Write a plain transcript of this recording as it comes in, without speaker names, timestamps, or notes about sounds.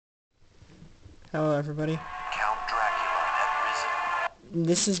Hello everybody. Count Dracula had risen.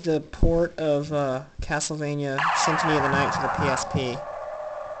 This is the port of Castlevania Symphony of the Night for the PSP.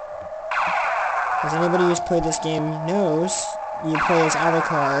 As anybody who's played this game knows, you play as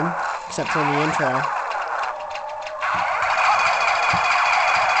Alucard, except for in the intro.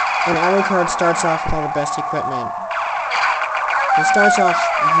 And Alucard starts off with all the best equipment. He starts off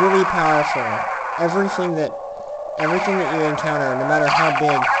really powerful. Everything that you encounter, no matter how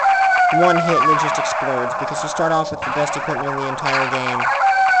big, one hit and it just explodes, because you start off with the best equipment in the entire game.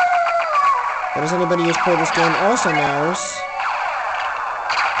 But as anybody who's played this game also knows,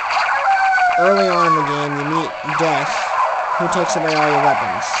 early on in the game you meet Death, who takes away all your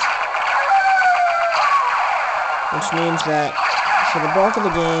weapons. Which means that for the bulk of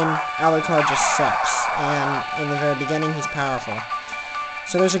the game, Alucard just sucks, and in the very beginning he's powerful.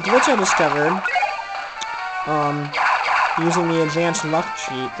 So there's a glitch I discovered, using the advanced luck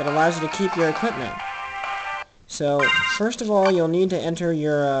cheat that allows you to keep your equipment. So, first of all, you'll need to enter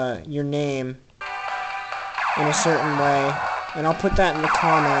your name in a certain way, and I'll put that in the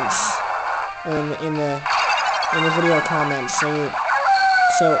comments, or in the video comments. So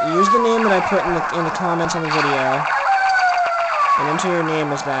use the name that I put in the comments on the video, and enter your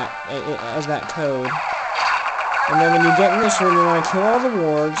name as that code. And then when you get in this room, you want to kill all the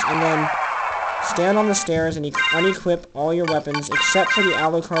wards, and then stand on the stairs and unequip all your weapons except for the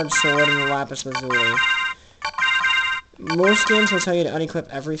Alucard sword and the lapis lazuli. Most games will tell you to unequip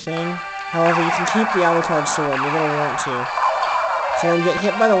everything. However, you can keep the Alucard sword. You're going to want to. So you get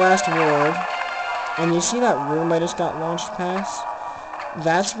hit by the last ward, and you see that room I just got launched past?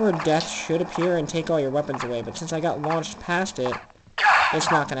 That's where Death should appear and take all your weapons away. But since I got launched past it,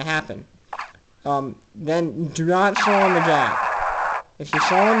 it's not going to happen. Then do not fall in the gap. If you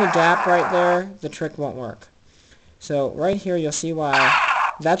fall in the gap right there, the trick won't work. So, right here you'll see why.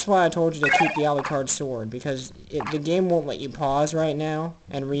 That's why I told you to keep the Alucard sword, because the game won't let you pause right now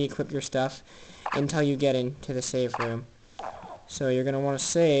and re-equip your stuff until you get into the save room. So you're going to want to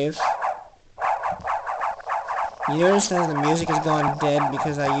save. You notice that the music has gone dead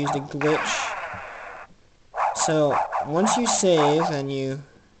because I used a glitch. So, once you save and you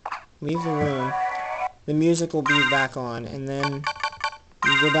leave the room, the music will be back on, and then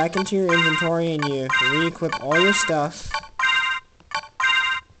you go back into your inventory and you re-equip all your stuff.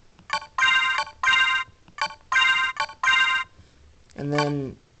 And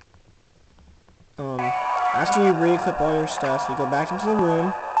then, after you re-equip all your stuff, you go back into the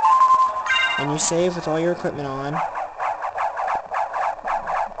room and you save with all your equipment on.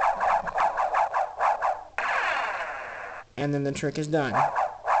 And then the trick is done.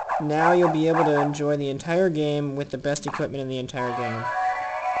 Now you'll be able to enjoy the entire game with the best equipment in the entire game.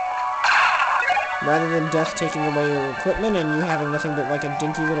 Rather than Death taking away your equipment and you having nothing but like a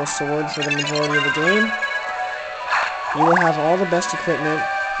dinky little sword for the majority of the game, you will have all the best equipment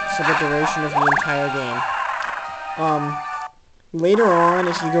for the duration of the entire game. Later on,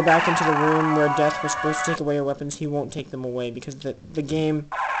 if you go back into the room where Death was supposed to take away your weapons, he won't take them away because the game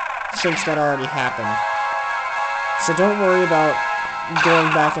thinks that already happened. So don't worry about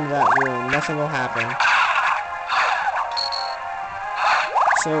going back into that room. Nothing will happen.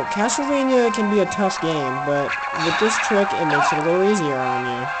 So, Castlevania can be a tough game, but with this trick, it makes it a little easier on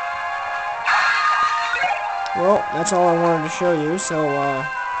you. Well, that's all I wanted to show you, so,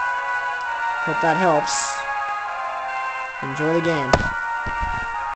 hope that helps. Enjoy the game.